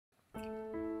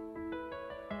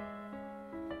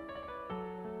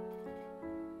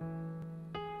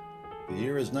The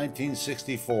year is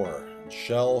 1964.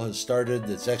 Shell has started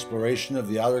its exploration of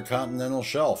the Outer Continental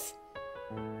Shelf.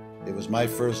 It was my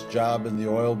first job in the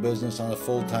oil business on a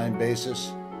full-time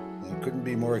basis, and it couldn't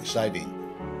be more exciting.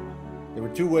 There were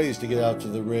two ways to get out to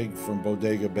the rig from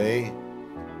Bodega Bay.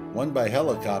 One by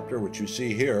helicopter, which you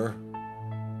see here,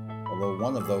 although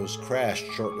one of those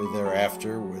crashed shortly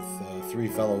thereafter with three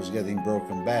fellows getting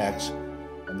broken backs,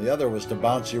 and the other was to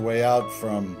bounce your way out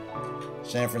from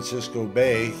San Francisco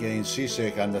Bay, getting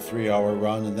seasick on the 3-hour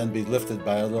run, and then be lifted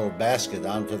by a little basket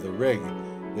onto the rig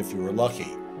if you were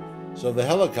lucky. So the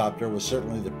helicopter was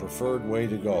certainly the preferred way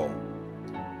to go.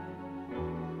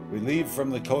 We leave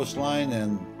from the coastline,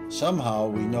 and somehow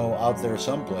we know out there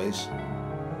someplace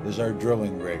is our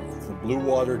drilling rig, the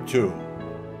Bluewater 2.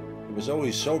 It was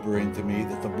always sobering to me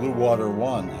that the Bluewater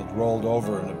 1 had rolled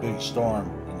over in a big storm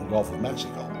in the Gulf of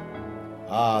Mexico.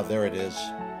 Ah, there it is.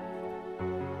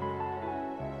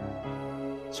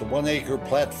 It's a 1-acre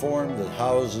platform that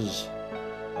houses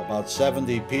about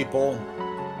 70 people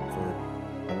for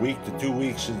a week to 2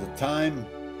 weeks at a time,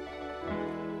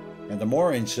 and a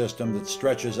mooring system that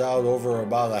stretches out over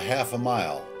about a half a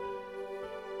mile.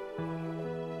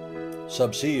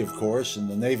 Subsea, of course, and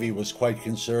the Navy was quite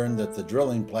concerned that the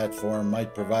drilling platform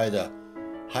might provide a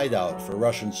hideout for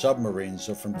Russian submarines,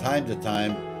 so from time to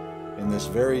time, in this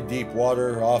very deep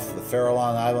water off the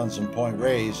Farallon Islands and Point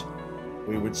Reyes,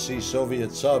 we would see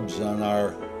Soviet subs on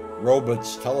our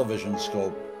Robots television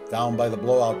scope down by the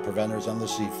blowout preventers on the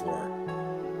seafloor.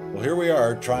 Well, here we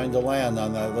are trying to land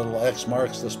on that little X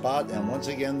marks the spot, and once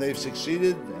again they've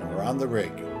succeeded, and we're on the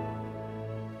rig.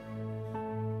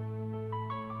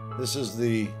 This is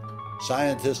the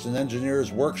scientist and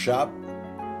engineer's workshop,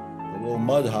 the little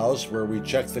mud house where we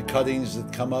check the cuttings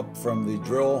that come up from the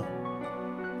drill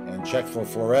and check for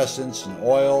fluorescence and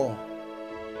oil.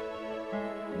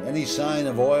 Any sign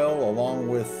of oil, along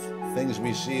with things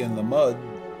we see in the mud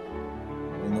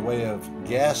in the way of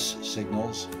gas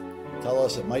signals, tell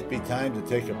us it might be time to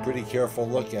take a pretty careful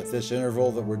look at this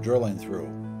interval that we're drilling through.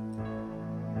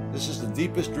 This is the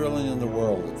deepest drilling in the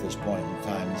world at this point in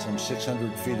time, some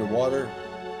 600 feet of water,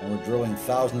 and we're drilling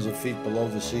thousands of feet below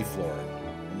the seafloor.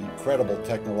 An incredible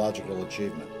technological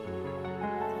achievement.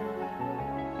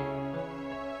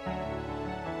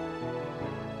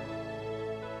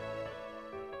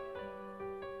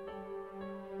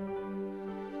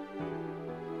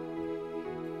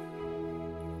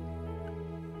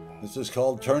 This is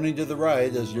called turning to the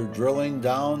right as you're drilling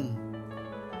down,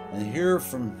 and here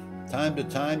from time to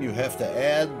time you have to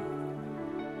add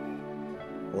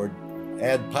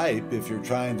pipe if you're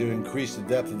trying to increase the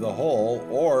depth of the hole,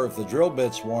 or if the drill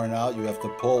bit's worn out you have to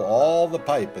pull all the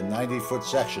pipe in 90-foot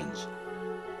sections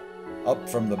up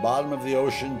from the bottom of the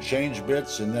ocean, change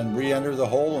bits, and then re-enter the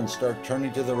hole and start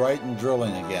turning to the right and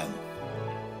drilling again.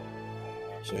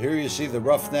 So here you see the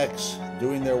roughnecks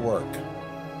doing their work.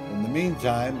 In the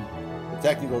meantime, the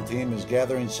technical team is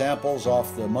gathering samples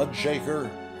off the mud shaker,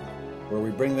 where we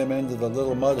bring them into the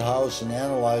little mud house and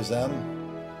analyze them.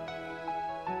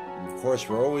 And of course,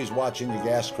 we're always watching the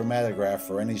gas chromatograph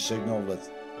for any signal that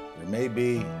there may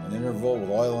be an interval with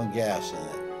oil and gas in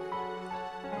it.